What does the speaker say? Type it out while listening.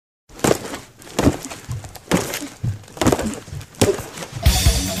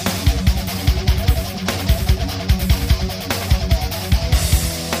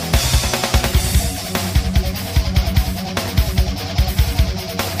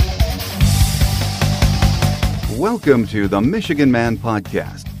Welcome to the Michigan Man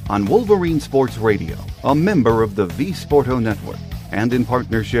Podcast on Wolverine Sports Radio, a member of the V Sporto Network, and in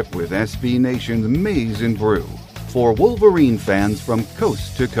partnership with SB Nation's Maize and Brew, for Wolverine fans from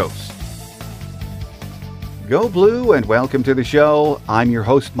coast to coast. Go Blue and welcome to the show. I'm your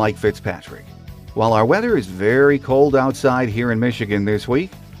host, Mike Fitzpatrick. While our weather is very cold outside here in Michigan this week,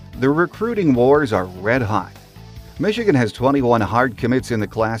 the recruiting wars are red hot. Michigan has 21 hard commits in the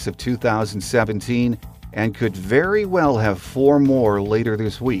class of 2017 and could very well have 4 more later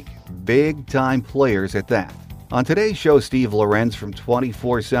this week. Big-time players at that. On today's show, Steve Lorenz from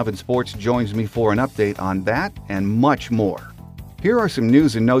 24/7 Sports joins me for an update on that and much more. Here are some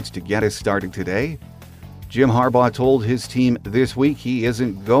news and notes to get us started today. Jim Harbaugh told his team this week he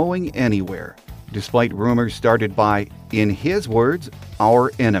isn't going anywhere, despite rumors started by, in his words,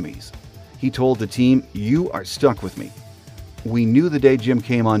 our enemies. He told the team, "You are stuck with me." We knew the day Jim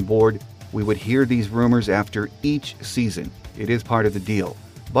came on board, we would hear these rumors after each season. It is part of the deal,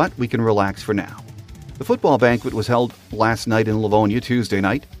 but we can relax for now. The football banquet was held last night in Livonia, Tuesday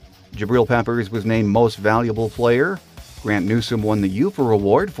night. Jabril Peppers was named Most Valuable Player. Grant Newsome won the Ufer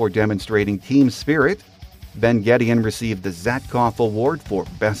Award for demonstrating team spirit. Ben Gedeon received the Zatkoff Award for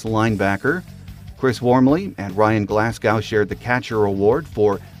Best Linebacker. Chris Wormley and Ryan Glasgow shared the Catcher Award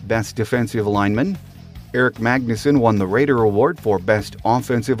for Best Defensive Lineman. Eric Magnuson won the Raider Award for Best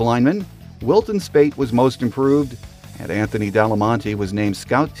Offensive Lineman. Wilton Spate was Most Improved, and Anthony Delamonte was named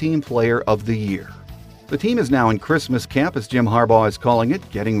Scout Team Player of the Year. The team is now in Christmas camp, as Jim Harbaugh is calling it,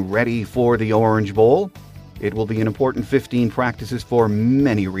 getting ready for the Orange Bowl. It will be an important 15 practices for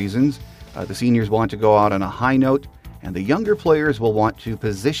many reasons. The seniors want to go out on a high note, and the younger players will want to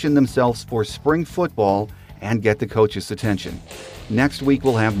position themselves for spring football and get the coach's attention. Next week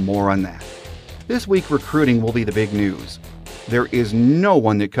we'll have more on that. This week recruiting will be the big news. There is no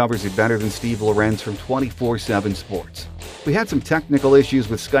one that covers it better than Steve Lorenz from 24/7 Sports. We had some technical issues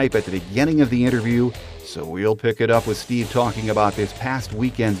with Skype at the beginning of the interview, so we'll pick it up with Steve talking about this past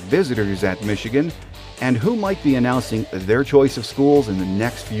weekend's visitors at Michigan and who might be announcing their choice of schools in the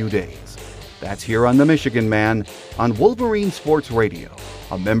next few days. That's here on The Michigan Man on Wolverine Sports Radio,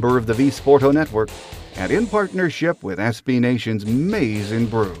 a member of the V Sporto Network, and in partnership with SB Nation's Maize and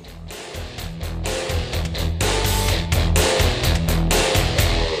Brew.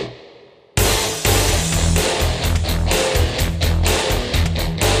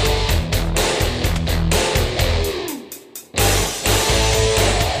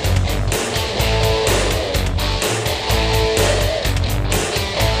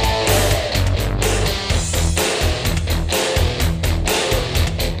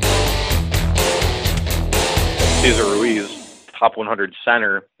 Top 100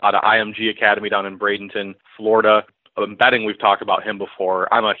 center out of IMG Academy down in Bradenton, Florida. I'm betting we've talked about him before.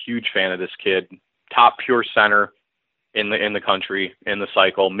 I'm a huge fan of this kid. Top pure center in the country, in the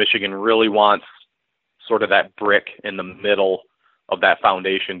cycle. Michigan really wants sort of that brick in the middle of that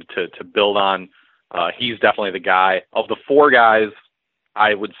foundation to build on. He's definitely the guy. Of the 4 guys,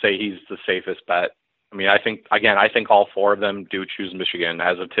 I would say he's the safest bet. I mean, I think all 4 of them do choose Michigan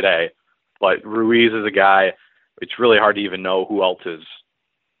as of today. But Ruiz is a guy. It's really hard to even know who else is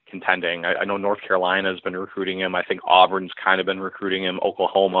contending. I know North Carolina has been recruiting him. I think Auburn's kind of been recruiting him,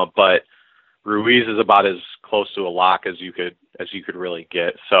 Oklahoma, but Ruiz is about as close to a lock as you could really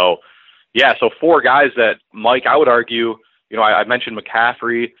get. So, yeah, so 4 guys that, Mike, I would argue, I mentioned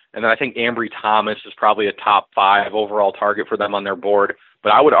McCaffrey, and then I think Ambry Thomas is probably a top 5 overall target for them on their board.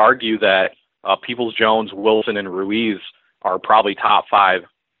 But I would argue that Peoples-Jones, Wilson, and Ruiz are probably top 5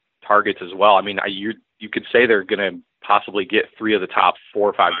 targets as well. I mean, you could say they're going to possibly get 3 of the top 4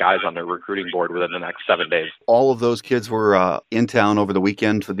 or 5 guys on their recruiting board within the next 7 days. All of those kids were in town over the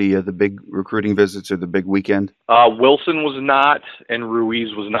weekend for the big recruiting visits or the big weekend? Wilson was not, and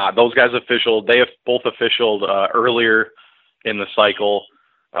Ruiz was not. Those guys they have both officialed earlier in the cycle.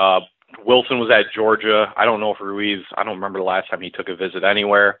 Wilson was at Georgia. I don't know if Ruiz, I don't remember the last time he took a visit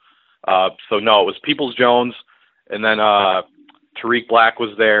anywhere. So no, it was Peoples-Jones, and then Tariq Black was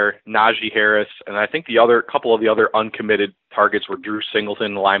there, Najee Harris, and I think couple of the other uncommitted targets were Drew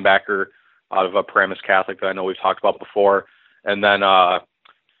Singleton, the linebacker out of Paramus Catholic that I know we've talked about before, and then I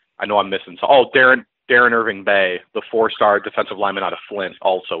know I'm missing. So, Darren Irving Bay, the 4-star defensive lineman out of Flint,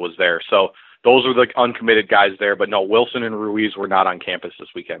 also was there. So those are the uncommitted guys there. But no, Wilson and Ruiz were not on campus this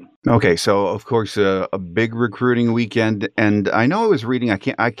weekend. Okay, so of course a big recruiting weekend, and I know I was reading.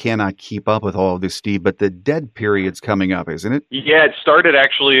 I cannot keep up with all of this, Steve, but the dead period's coming up, isn't it? Yeah, it started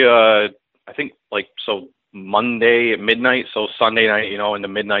actually. I think Monday at midnight. So Sunday night, in the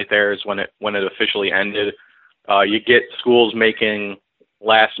midnight there is when it officially ended. You get schools making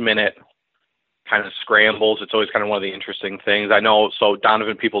last minute kind of scrambles. It's always kind of one of the interesting things. I know, so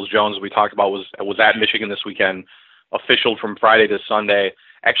Donovan Peoples-Jones, we talked about, was at Michigan this weekend, officialed from Friday to Sunday,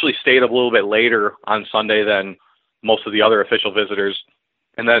 actually stayed up a little bit later on Sunday than most of the other official visitors,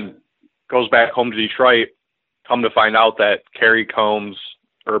 and then goes back home to Detroit. Come to find out that Kerry Combs,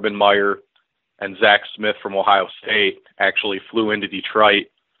 Urban Meyer, and Zach Smith from Ohio State actually flew into Detroit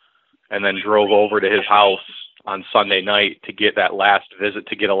and then drove over to his house on Sunday night to get that last visit,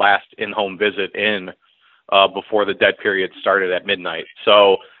 to get a last in-home visit in before the dead period started at midnight.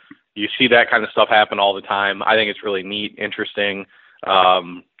 So you see that kind of stuff happen all the time. I think it's really neat, interesting,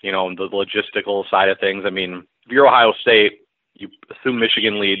 you know, the logistical side of things. I mean, if you're Ohio State, you assume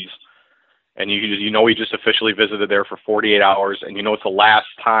Michigan leads, and you know he just officially visited there for 48 hours, and you know it's the last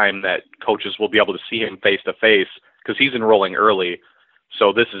time that coaches will be able to see him face-to-face because he's enrolling early.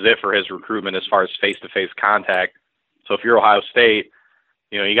 So this is it for his recruitment as far as face-to-face contact. So if you're Ohio State,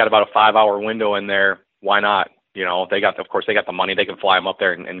 you know, you got about a 5-hour window in there. Why not? You know, of course, they got the money. They can fly him up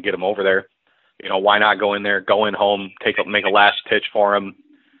there and get him over there. You know, why not go in there, go in home, make a last pitch for him,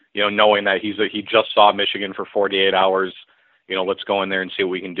 you know, knowing that he just saw Michigan for 48 hours. You know, let's go in there and see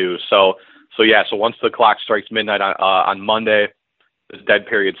what we can do. So once the clock strikes midnight on Monday, the dead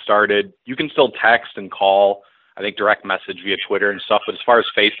period started. You can still text and call, I think direct message via Twitter and stuff, but as far as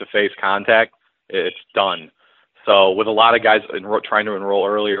face-to-face contact, it's done. So with a lot of guys trying to enroll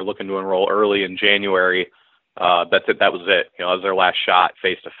early or looking to enroll early in January, that's it. That was it. You know, that was their last shot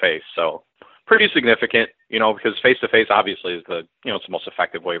face-to-face. So pretty significant, you know, because face-to-face obviously is it's the most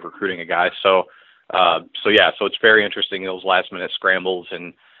effective way of recruiting a guy. So it's very interesting, those last-minute scrambles.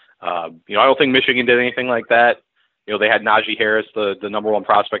 And, you know, I don't think Michigan did anything like that. You know, they had Najee Harris, the number one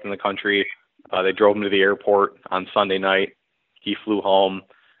prospect in the country. They drove him to the airport on Sunday night. He flew home,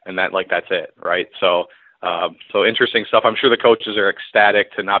 and that's it, right? So interesting stuff. I'm sure the coaches are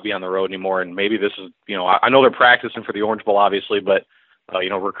ecstatic to not be on the road anymore. And maybe this is, you know, I know they're practicing for the Orange Bowl, obviously, but you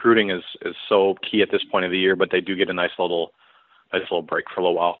know, recruiting is so key at this point of the year. But they do get a nice little break for a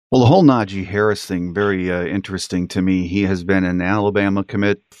little while. Well, the whole Najee Harris thing, very interesting to me. He has been an Alabama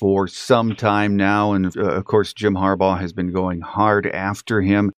commit for some time now. And of course, Jim Harbaugh has been going hard after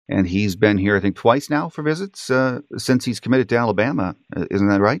him. And he's been here, I think, twice now for visits since he's committed to Alabama. Isn't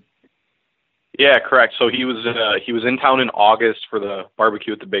that right? Yeah, correct. So he was in town in August for the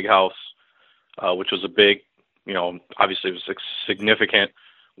barbecue at the Big House, which was a big, you know, obviously it was a significant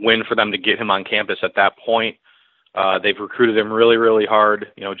win for them to get him on campus at that point. They've recruited him really, really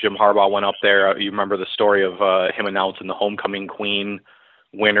hard. You know, Jim Harbaugh went up there. You remember the story of him announcing the homecoming queen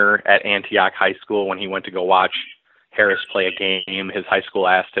winner at Antioch High School when he went to go watch Harris play a game. His high school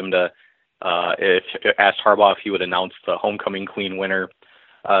asked him to asked Harbaugh if he would announce the homecoming queen winner.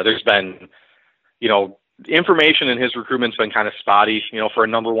 There's been, you know, information in his recruitment's been kind of spotty. You know, for a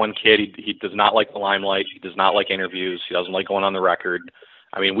number one kid, he does not like the limelight. He does not like interviews. He doesn't like going on the record.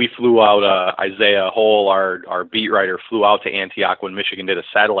 I mean, we flew out, Isaiah Hole, our beat writer, flew out to Antioch when Michigan did a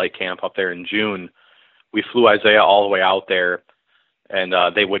satellite camp up there in June. We flew Isaiah all the way out there, and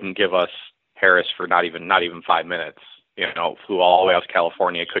they wouldn't give us Harris for not even 5 minutes. You know, flew all the way out to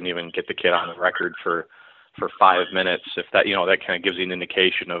California, couldn't even get the kid on the record for 5 minutes. If that, you know, that kind of gives you an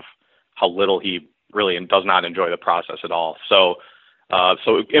indication of how little he really does not enjoy the process at all. So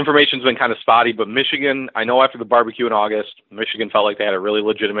information's been kind of spotty, but Michigan, I know after the barbecue in August, Michigan felt like they had a really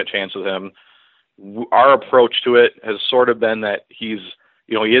legitimate chance with him. Our approach to it has sort of been that he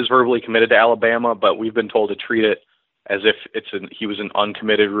is verbally committed to Alabama, but we've been told to treat it as if he was an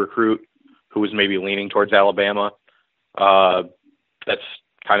uncommitted recruit who was maybe leaning towards Alabama. That's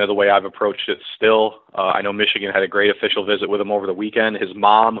kind of the way I've approached it still. I know Michigan had a great official visit with him over the weekend. His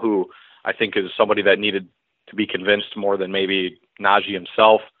mom, who I think is somebody that needed to be convinced more than maybe Najee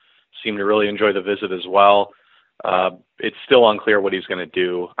himself, seemed to really enjoy the visit as well. It's still unclear what he's going to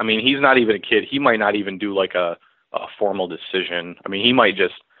do. I mean, he's not even a kid. He might not even do like a formal decision. I mean, he might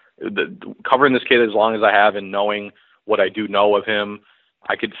just covering this kid as long as I have and knowing what I do know of him,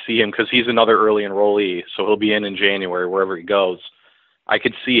 I could see him, because he's another early enrollee, so he'll be in January wherever he goes. I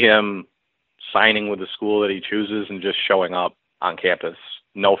could see him signing with the school that he chooses and just showing up on campus.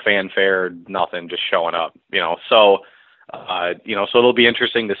 No fanfare, nothing, just showing up, you know. So it'll be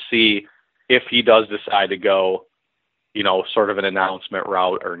interesting to see if he does decide to go, you know, sort of an announcement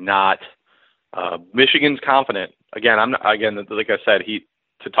route or not. Michigan's confident. Again, like I said,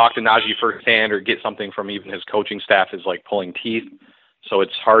 to talk to Najee firsthand or get something from even his coaching staff is like pulling teeth. So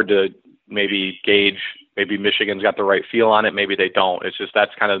it's hard to maybe gauge. Maybe Michigan's got the right feel on it. Maybe they don't. It's just,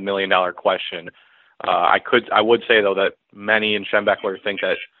 that's kind of the $1 million question. I would say though that many in Schembechler think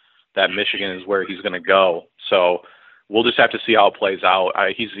that Michigan is where he's going to go. So we'll just have to see how it plays out.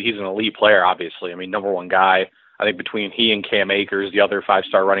 He's an elite player, obviously. I mean, number one guy. I think between he and Cam Akers, the other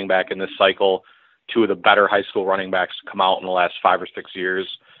 5-star running back in this cycle, two of the better high school running backs to come out in the last 5 or 6 years,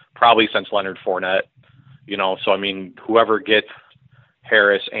 probably since Leonard Fournette. So I mean, whoever gets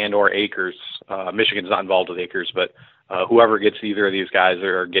Harris and or Akers, Michigan's not involved with Akers, but whoever gets either of these guys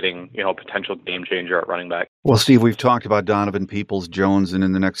are getting, potential game changer at running back. Well, Steve, we've talked about Donovan Peoples-Jones, and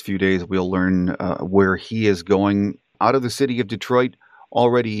in the next few days we'll learn where he is going. Out of the city of Detroit,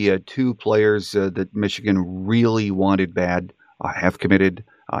 already 2 players that Michigan really wanted bad have committed.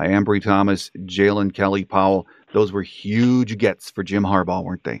 Ambry Thomas, Jalen Kelly-Powell. Those were huge gets for Jim Harbaugh,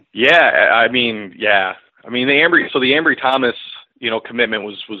 weren't they? Yeah, I mean, the Ambry Thomas, commitment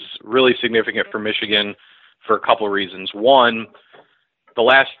was really significant for Michigan for a couple of reasons. One, the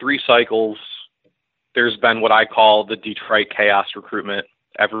last 3 cycles, there's been what I call the Detroit chaos recruitment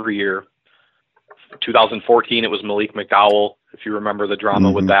every year. 2014, it was Malik McDowell, if you remember the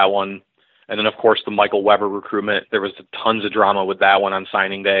drama with that one. And then, of course, the Michael Weber recruitment. There was tons of drama with that one on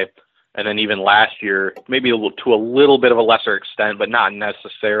signing day. And then even last year, maybe to a little bit of a lesser extent, but not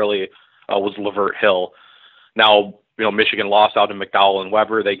necessarily, was Lavert Hill. Now, Michigan lost out to McDowell and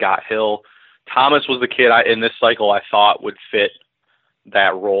Weber. They got Hill. Thomas was the kid in this cycle I thought would fit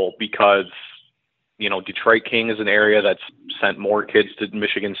that role because, Detroit King is an area that's sent more kids to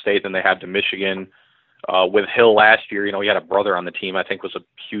Michigan State than they have to Michigan. With Hill last year, he had a brother on the team, I think was a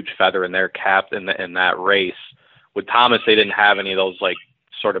huge feather in their cap in that race. With Thomas, they didn't have any of those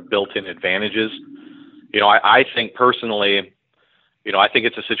sort of built-in advantages. I think personally, I think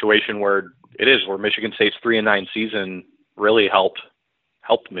it's a situation where Michigan State's 3-9 season really helped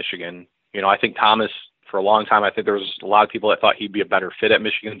Michigan. I think Thomas, for a long time, I think there was a lot of people that thought he'd be a better fit at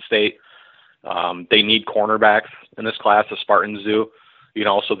Michigan State. They need cornerbacks in this class, the Spartans do,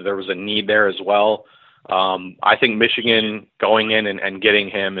 so there was a need there as well. I think Michigan going in and getting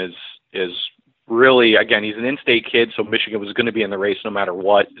him is really, again, he's an in-state kid, so Michigan was going to be in the race no matter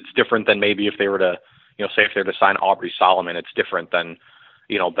what. It's different than maybe if they were to, say if they were to sign Aubrey Solomon, it's different than,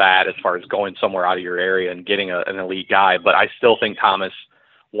 that as far as going somewhere out of your area and getting an elite guy. But I still think Thomas,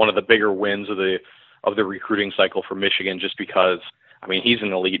 one of the bigger wins of the recruiting cycle for Michigan, just because, I mean, he's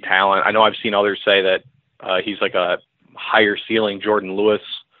an elite talent. I know I've seen others say that he's like a higher ceiling Jordan Lewis.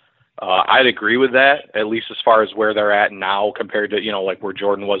 I'd agree with that, at least as far as where they're at now compared to, where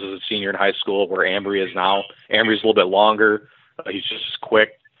Jordan was as a senior in high school, where Ambry is now. Ambry's a little bit longer. He's just as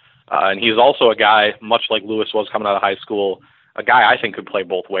quick. And he's also a guy, much like Lewis was coming out of high school, a guy I think could play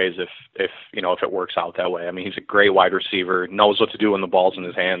both ways if it works out that way. I mean, he's a great wide receiver, knows what to do when the ball's in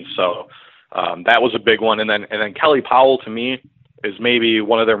his hands. So that was a big one. And then Kelly Powell, to me, is maybe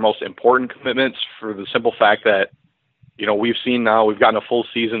one of their most important commitments for the simple fact that, we've gotten a full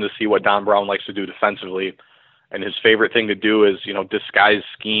season to see what Don Brown likes to do defensively. And his favorite thing to do is, disguise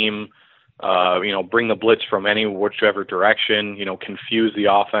scheme, bring the blitz from whichever direction, confuse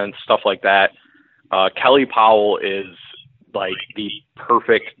the offense, stuff like that. Kelly Powell is like the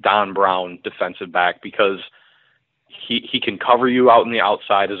perfect Don Brown defensive back because he can cover you out on the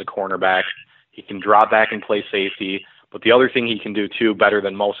outside as a cornerback. He can drop back and play safety. But the other thing he can do, too, better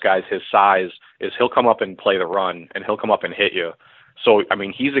than most guys his size, is he'll come up and play the run, and he'll come up and hit you. So, I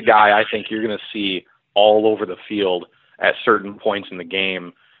mean, he's a guy I think you're going to see all over the field at certain points in the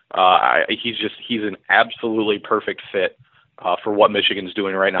game. He's an absolutely perfect fit for what Michigan's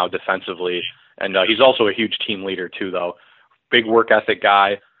doing right now defensively. And he's also a huge team leader, too, though. Big work ethic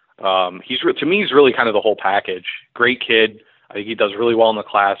guy. To me, he's really kind of the whole package. Great kid. I think he does really well in the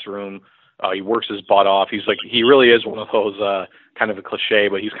classroom. He works his butt off. He really is one of those kind of a cliche,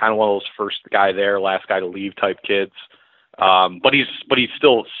 but he's kind of one of those first guy there, last guy to leave type kids. But he's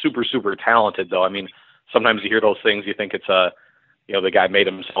still super, super talented though. I mean, sometimes you hear those things, you think it's the guy made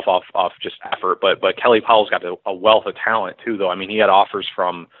himself off just effort, but Kelly Powell's got a wealth of talent too though. I mean, he had offers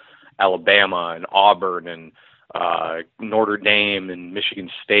from Alabama and Auburn and Notre Dame and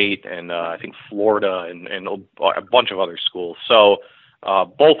Michigan State and I think Florida and a bunch of other schools. So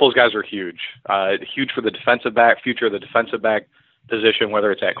both those guys are huge. Huge for the defensive back, future of the defensive back position,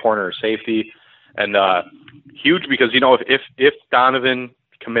 whether it's at corner or safety. And huge because, if Donovan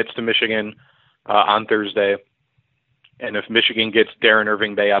commits to Michigan on Thursday, and if Michigan gets Darren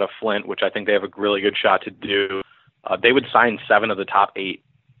Irving Bay out of Flint, which I think they have a really good shot to do, they would sign 7 of the top 8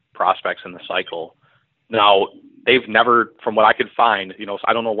 prospects in the cycle. Now, they've never, from what I could find,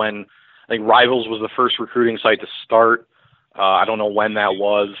 I don't know when, I think Rivals was the first recruiting site to start. I don't know when that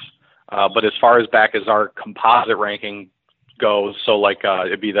was, but as far as back as our composite ranking goes, so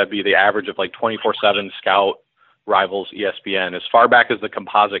that'd be the average of 24/7 Scout, Rivals, ESPN. As far back as the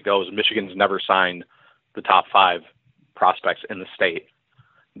composite goes, Michigan's never signed the top 5 prospects in the state.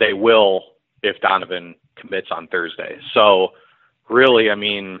 They will if Donovan commits on Thursday. So really, I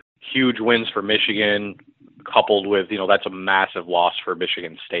mean, huge wins for Michigan, coupled with, that's a massive loss for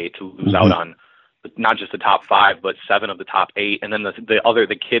Michigan State to lose out on not just the top 5, but 7 of the top 8. And then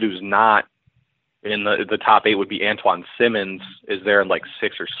the kid who's not in the top 8 would be Antoine Simmons, is there in like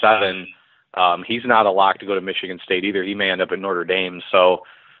 6 or 7. He's not a lock to go to Michigan State either. He may end up at Notre Dame. So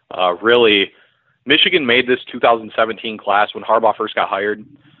really, Michigan made this 2017 class when Harbaugh first got hired.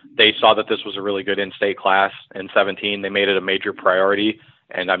 They saw that this was a really good in-state class in 17. They made it a major priority.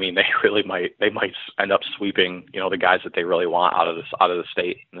 And I mean, they might end up sweeping, the guys that they really want out of the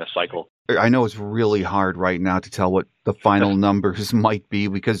state in this cycle. I know it's really hard right now to tell what the final numbers might be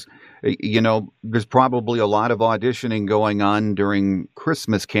because, there's probably a lot of auditioning going on during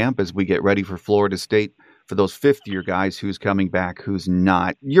Christmas camp as we get ready for Florida State for those fifth-year guys, who's coming back, who's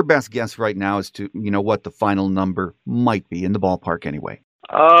not. Your best guess right now as to, what the final number might be in the ballpark anyway.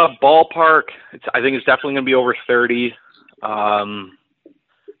 Ballpark, I think it's definitely going to be over 30.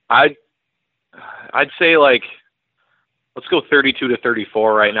 I'd say let's go 32 to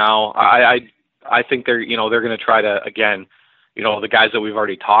 34 right now. I think they're going to try to, again, the guys that we've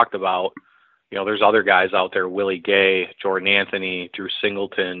already talked about, there's other guys out there, Willie Gay, Jordan Anthony, Drew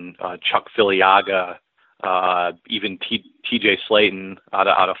Singleton, Chuck Filiaga, even TJ Slayton out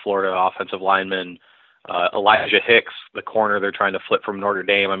of Florida, offensive lineman, Elijah Hicks, the corner they're trying to flip from Notre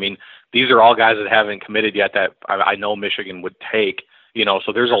Dame. I mean, these are all guys that haven't committed yet that I know Michigan would take.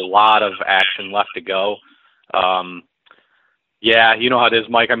 So there's a lot of action left to go. Yeah, you know how it is,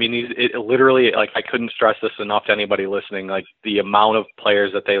 Mike. I mean, it literally, I couldn't stress this enough to anybody listening. The amount of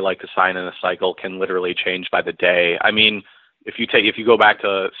players that they like to sign in a cycle can literally change by the day. I mean, if you go back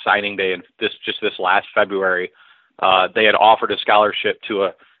to signing day and this last February, they had offered a scholarship to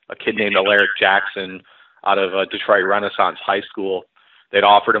a kid named Alaric Jackson out of Detroit Renaissance High School. They'd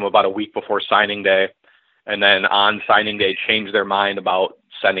offered him about a week before signing day. And then on signing day, changed their mind about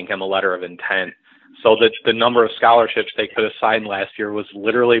sending him a letter of intent. So the number of scholarships they could have signed last year was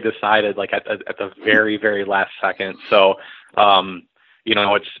literally decided at the very, very last second. So,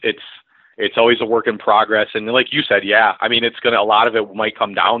 it's always a work in progress. And like you said, yeah, I mean, a lot of it might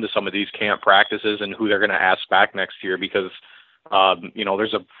come down to some of these camp practices and who they're going to ask back next year because,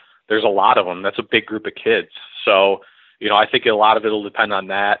 there's a lot of them. That's a big group of kids. So, I think a lot of it will depend on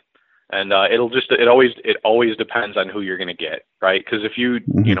that. And it always depends on who you're going to get, right? Because if you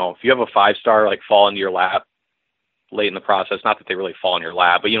have a 5-star fall into your lap late in the process, not that they really fall in your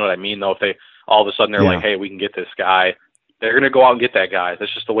lap, but you know what I mean, though, if they all of a sudden they're like, hey, we can get this guy, they're going to go out and get that guy.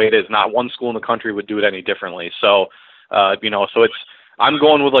 That's just the way it is. Not one school in the country would do it any differently. So, I'm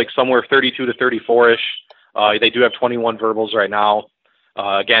going with somewhere 32 to 34-ish. They do have 21 verbals right now.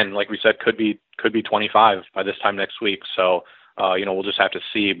 Again, like we said, could be 25 by this time next week. So, we'll just have to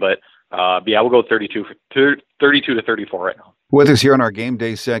see. But we'll go 32 to 34 right now. With us here on our game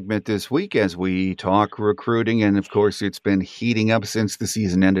day segment this week as we talk recruiting, and of course it's been heating up since the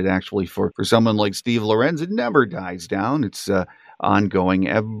season ended. Actually, for someone like Steve Lorenz, it never dies down. It's ongoing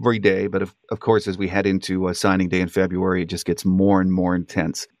every day. But of course, as we head into signing day in February, it just gets more and more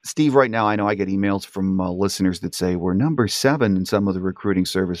intense. Steve, right now, I know I get emails from listeners that say we're number 7 in some of the recruiting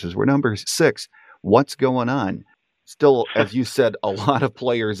services. We're number 6. What's going on? Still, as you said, a lot of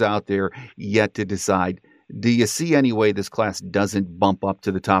players out there yet to decide. Do you see any way this class doesn't bump up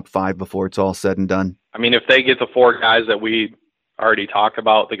to the top 5 before it's all said and done? I mean, if they get the 4 guys that we already talked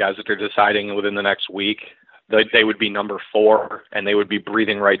about, the guys that they're deciding within the next week, they would be number 4, and they would be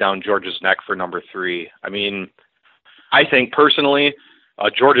breathing right down Georgia's neck for number 3. I mean, I think personally,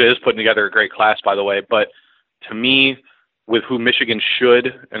 Georgia is putting together a great class, by the way, but to me, with who Michigan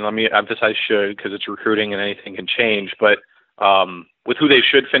should, and let me emphasize should because it's recruiting and anything can change, but with who they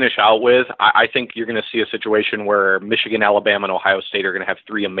should finish out with, I think you're going to see a situation where Michigan, Alabama, and Ohio State are going to have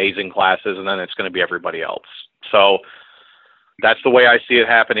 3 amazing classes, and then it's going to be everybody else. So that's the way I see it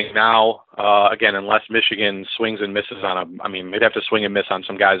happening now. Again, unless Michigan swings and misses on they'd have to swing and miss on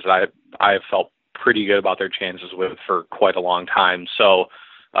some guys that I have felt pretty good about their chances with for quite a long time. So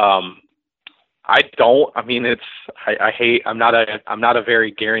I'm not a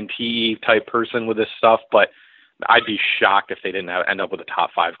very guarantee type person with this stuff, but I'd be shocked if they didn't end up with a top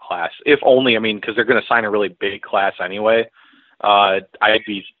 5 class. If only, because they're going to sign a really big class anyway. I'd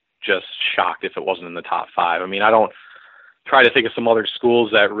be just shocked if it wasn't in the top 5. I don't try to think of some other schools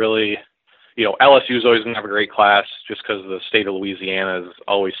that really, LSU is always going to have a great class just because the state of Louisiana is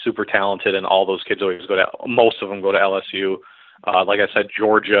always super talented and all those kids most of them go to LSU. Like I said,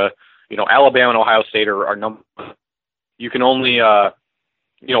 Georgia, Alabama and Ohio State are number. You can only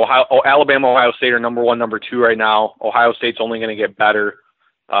Alabama, Ohio State are number one, number two right now. Ohio State's only going to get better.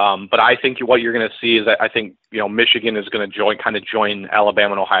 But I think what you're going to see is that I think, Michigan is going to join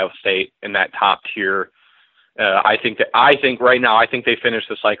Alabama and Ohio State in that top tier. I think right now, I think they finish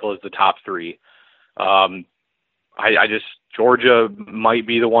the cycle as the top three. Georgia might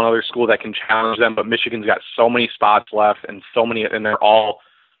be the one other school that can challenge them, but Michigan's got so many spots left and they're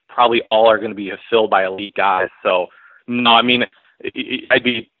probably all are going to be filled by elite guys. So, no, I mean, I'd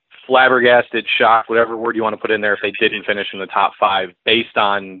be flabbergasted, shocked, whatever word you want to put in there, if they didn't finish in the top five based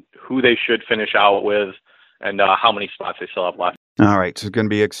on who they should finish out with and how many spots they still have left. All right, so it's going to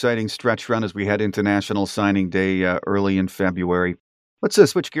be an exciting stretch run as we head into National Signing Day early in February. Let's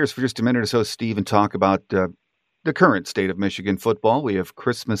switch gears for just a minute or so, Steve, and talk about the current state of Michigan football. We have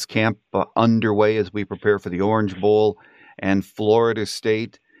Christmas camp underway as we prepare for the Orange Bowl and Florida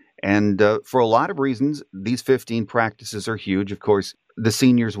State. And for a lot of reasons, these 15 practices are huge. Of course, the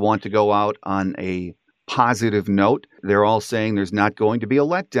seniors want to go out on a positive note. They're all saying there's not going to be a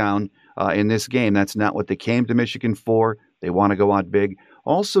letdown in this game. That's not what they came to Michigan for. They want to go out big.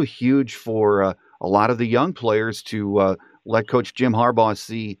 Also huge for a lot of the young players to let Coach Jim Harbaugh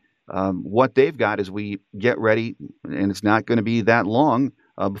see what they've got as we get ready. And it's not going to be that long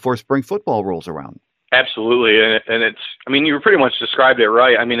before spring football rolls around. Absolutely. And you pretty much described it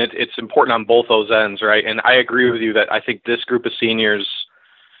right. I mean, it's important on both those ends, right? And I agree with you that I think this group of seniors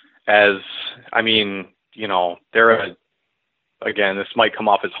again, this might come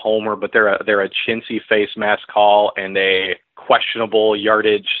off as homer, but they're a chintzy face mask call and a questionable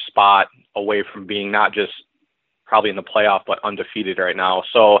yardage spot away from being not just probably in the playoff, but undefeated right now.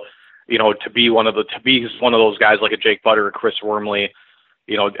 So, to be one of those guys like a Jake Butter or Chris Wormley,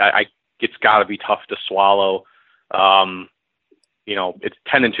 it's got to be tough to swallow. It's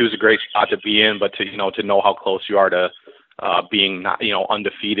 10-2 is a great spot to be in, but to know how close you are to being not,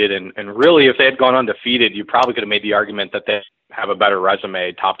 undefeated. And really, if they had gone undefeated, you probably could have made the argument that they have a better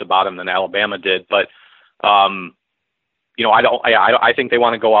resume top to bottom than Alabama did. But, I think they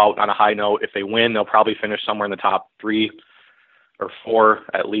want to go out on a high note. If they win, they'll probably finish somewhere in the top 3 or 4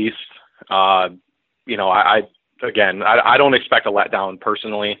 at least. I don't expect a letdown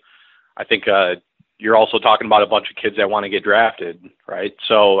personally. I think you're also talking about a bunch of kids that want to get drafted, right?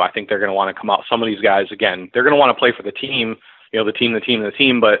 So I think they're going to want to come out. Some of these guys, again, they're going to want to play for the team, the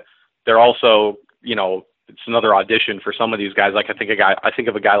team, but they're also, it's another audition for some of these guys. Like I think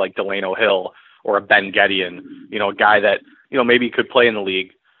of a guy like Delano Hill or a Ben Gedeon, a guy that, maybe could play in the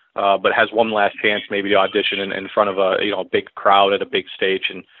league, but has one last chance maybe to audition in front of a big crowd at a big stage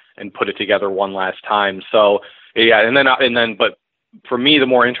and put it together one last time. So yeah, but for me, the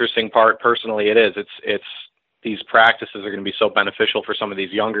more interesting part personally, it's these practices are going to be so beneficial for some of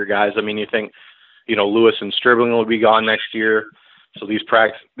these younger guys. I mean, you think, Lewis and Stribling will be gone next year. So these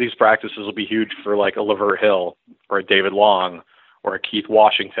practices will be huge for like a Lavert Hill or a David Long or a Keith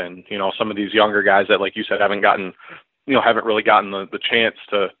Washington, some of these younger guys that, like you said, haven't really gotten the chance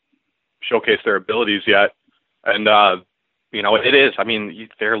to showcase their abilities yet. And, it is. I mean,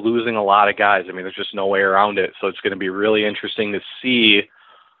 they're losing a lot of guys. I mean, there's just no way around it. So it's going to be really interesting to see,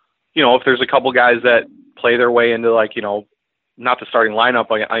 if there's a couple guys that play their way into not the starting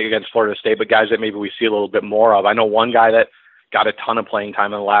lineup against Florida State, but guys that maybe we see a little bit more of. I know one guy that got a ton of playing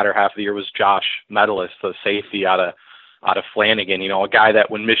time in the latter half of the year was Josh Metellus, the safety out of Flanagan. A guy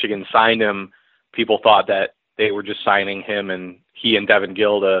that when Michigan signed him, people thought that they were just signing him and he and Devin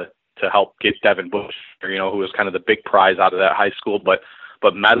Gill to help get Devin Bush, who was kind of the big prize out of that high school. But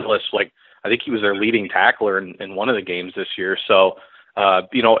Metellus, I think he was their leading tackler in one of the games this year. So,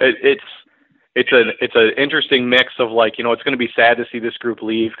 it's an interesting mix of it's going to be sad to see this group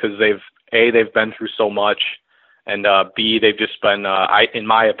leave because they've been through so much. And B, they've just been, in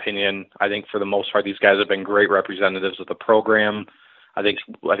my opinion, I think for the most part, these guys have been great representatives of the program. I think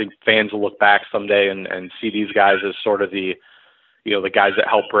fans will look back someday and see these guys as sort of the guys that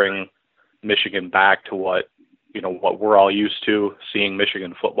help bring Michigan back to what we're all used to seeing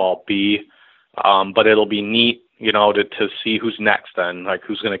Michigan football be. But it'll be neat, to see who's next then,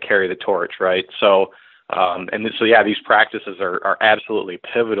 who's going to carry the torch, right? So, these practices are absolutely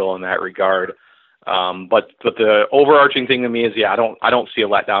pivotal in that regard. But the overarching thing to me is, I don't see a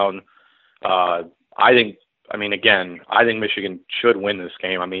letdown. I think Michigan should win this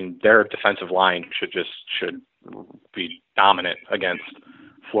game. I mean, their defensive line should be dominant against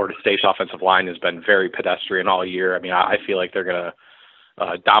Florida State's offensive line. Has been very pedestrian all year. I mean, I feel like they're going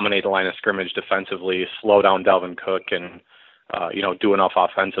to dominate the line of scrimmage defensively, slow down Delvin Cook, and do enough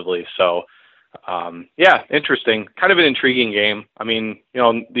offensively. So. Interesting. Kind of an intriguing game. I mean,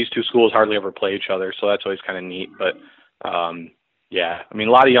 these two schools hardly ever play each other, so that's always kind of neat. But Yeah, I mean,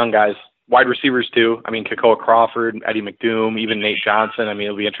 a lot of young guys, wide receivers too. I mean, Kekoa Crawford, Eddie McDoom, even Nate Johnson. I mean,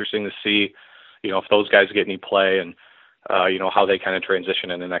 it'll be interesting to see, if those guys get any play and, how they kind of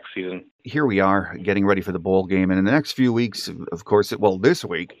transition in the next season. Here we are getting ready for the bowl game. And in the next few weeks, of course, this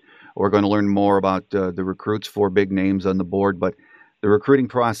week, we're going to learn more about the recruits, 4 big names on the board. But the recruiting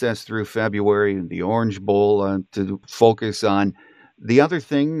process through February, the Orange Bowl to focus on. The other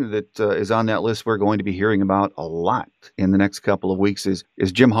thing that is on that list we're going to be hearing about a lot in the next couple of weeks is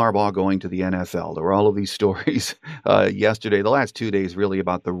Jim Harbaugh going to the NFL. There were all of these stories yesterday, the last 2 days really,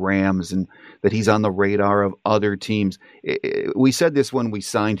 about the Rams and that he's on the radar of other teams. We said this when we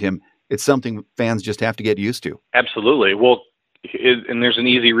signed him. It's something fans just have to get used to. Absolutely. Well, and there's an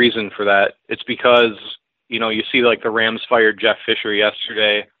easy reason for that. It's because, you see like the Rams fired Jeff Fisher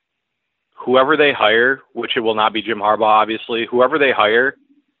yesterday. Whoever they hire, which it will not be Jim Harbaugh, obviously, whoever they hire,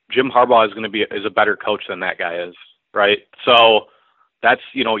 Jim Harbaugh is a better coach than that guy is, right? So that's,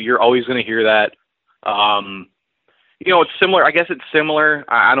 you're always going to hear that. It's similar. I guess it's similar.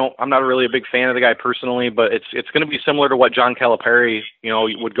 I'm not really a big fan of the guy personally, but it's going to be similar to what John Calipari,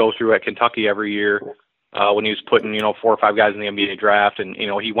 would go through at Kentucky every year when he was putting, 4 or 5 guys in the NBA draft, and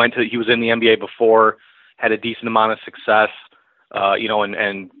he was in the NBA before, had a decent amount of success.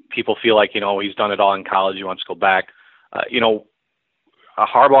 And people feel like, he's done it all in college. He wants to go back.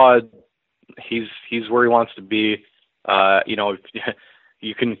 Harbaugh, he's where he wants to be.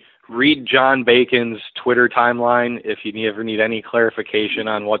 You can read John Bacon's Twitter timeline if you ever need any clarification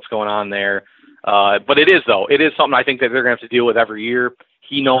on what's going on there. But it is something I think that they're going to have to deal with every year.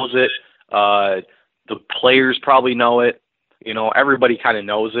 He knows it. The players probably know it. Everybody kind of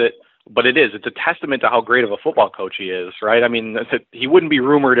knows it. But it's a testament to how great of a football coach he is, right? I mean, he wouldn't be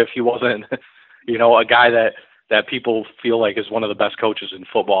rumored if he wasn't, a guy that people feel like is one of the best coaches in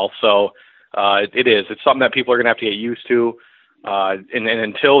football. So it's something that people are going to have to get used to. And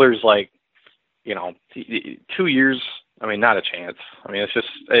until there's 2 years, I mean, not a chance. I mean, it's just,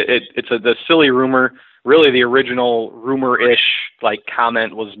 the silly rumor. Really, the original rumor-ish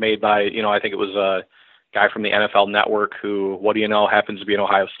comment was made by, I think it was a guy from the NFL Network who, what do you know, happens to be an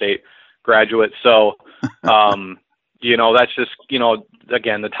Ohio State graduate. So, that's just,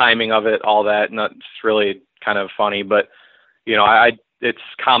 again, the timing of it, all that, and it's really kind of funny, but, it's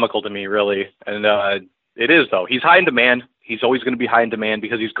comical to me, really. And it is, though. He's high in demand. He's always going to be high in demand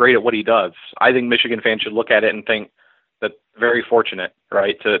because he's great at what he does. I think Michigan fans should look at it and think that very fortunate,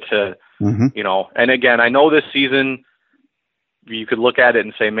 right, to and again, I know this season, you could look at it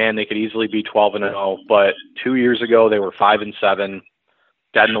and say, man, they could easily be 12-0, but 2 years ago they were 5-7,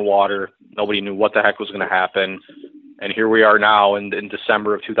 dead in the water. Nobody knew what the heck was going to happen. And here we are now in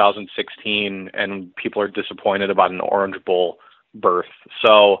December of 2016, and people are disappointed about an Orange Bowl berth.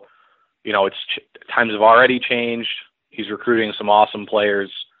 So, times have already changed. He's recruiting some awesome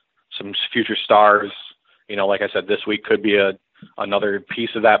players, some future stars. Like I said, this week could be another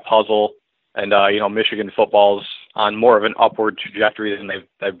piece of that puzzle. And, Michigan football's on more of an upward trajectory than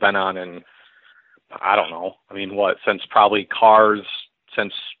they've been on in, I don't know. I mean, since probably Cars,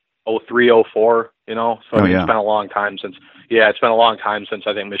 since 03, 04, So it's been a long time since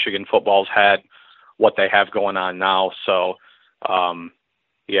I think Michigan football's had what they have going on now. So, I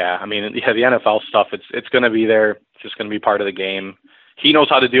mean, the NFL stuff, it's going to be there. It's just going to be part of the game. He knows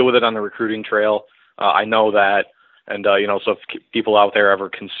how to deal with it on the recruiting trail. I know that. And, so if people out there are ever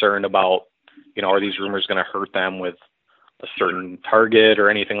concerned about, are these rumors going to hurt them with a certain target or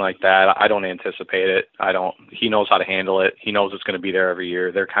anything like that? I don't anticipate it. He knows how to handle it. He knows it's going to be there every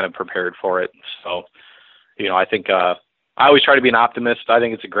year. They're kind of prepared for it. So, I think, I always try to be an optimist. I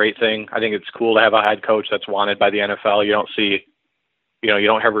think it's a great thing. I think it's cool to have a head coach that's wanted by the NFL. You don't see, you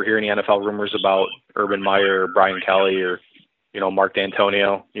don't ever hear any NFL rumors about Urban Meyer or Brian Kelly or, Mark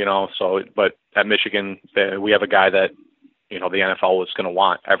D'Antonio, but at Michigan, we have a guy that, the NFL was going to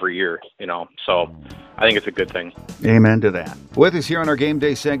want every year, so I think it's a good thing. Amen to that. With us here on our Game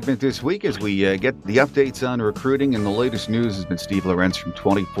Day segment this week as we get the updates on recruiting and the latest news has been Steve Lorenz from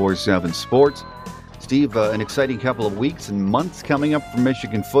 24/7 Sports. Steve, an exciting couple of weeks and months coming up for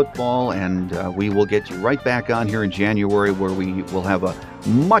Michigan football, and we will get you right back on here in January where we will have a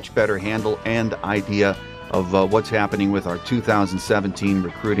much better handle and idea of what's happening with our 2017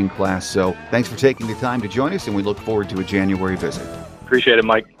 recruiting class. So thanks for taking the time to join us, and we look forward to a January visit. Appreciate it,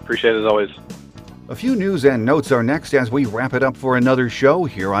 Mike. Appreciate it as always. A few news and notes are next as we wrap it up for another show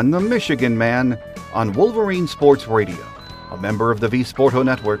here on The Michigan Man on Wolverine Sports Radio, a member of the V Sporto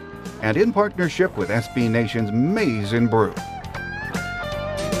Network, and in partnership with SB Nation's Maize and Brew.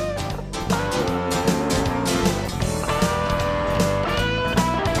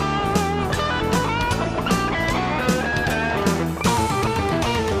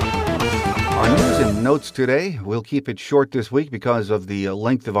 notes today. We'll keep it short this week because of the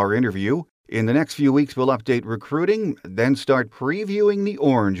length of our interview. In the next few weeks, we'll update recruiting, then start previewing the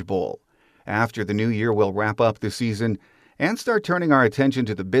Orange Bowl. After the new year, we'll wrap up the season and start turning our attention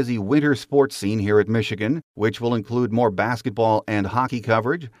to the busy winter sports scene here at Michigan, which will include more basketball and hockey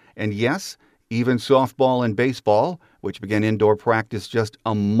coverage, and yes, even softball and baseball, which begin indoor practice just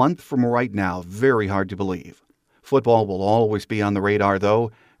a month from right now. Very hard to believe. Football will always be on the radar,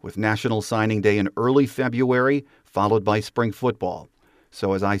 though, with National Signing Day in early February, followed by spring football.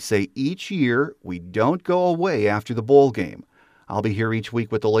 So as I say each year, we don't go away after the bowl game. I'll be here each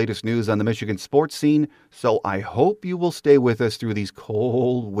week with the latest news on the Michigan sports scene, so I hope you will stay with us through these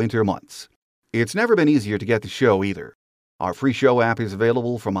cold winter months. It's never been easier to get the show either. Our free show app is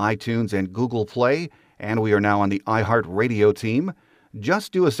available from iTunes and Google Play, and we are now on the iHeartRadio team.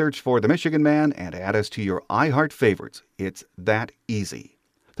 Just do a search for The Michigan Man and add us to your iHeart favorites. It's that easy.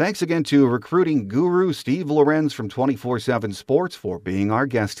 Thanks again to recruiting guru Steve Lorenz from 24/7 Sports for being our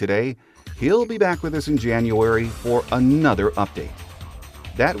guest today. He'll be back with us in January for another update.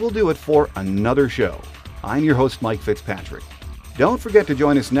 That will do it for another show. I'm your host, Mike Fitzpatrick. Don't forget to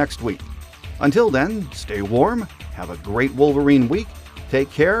join us next week. Until then, stay warm, have a great Wolverine week, take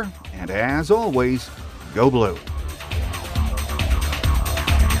care, and as always, go blue.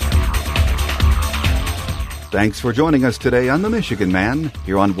 Thanks for joining us today on The Michigan Man,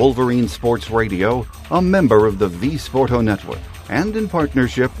 here on Wolverine Sports Radio, a member of the V Sporto Network, and in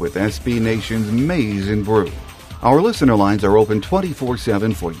partnership with SB Nation's Maize and Brew. Our listener lines are open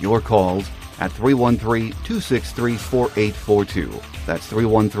 24/7 for your calls at 313-263-4842. That's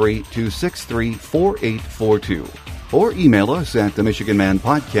 313-263-4842. Or email us at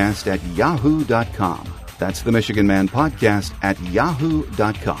themichiganmanpodcast@yahoo.com. That's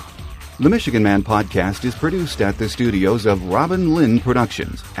themichiganmanpodcast@yahoo.com. The Michigan Man Podcast is produced at the studios of Robin Lynn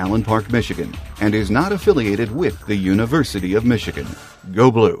Productions, Allen Park, Michigan, and is not affiliated with the University of Michigan.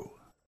 Go Blue!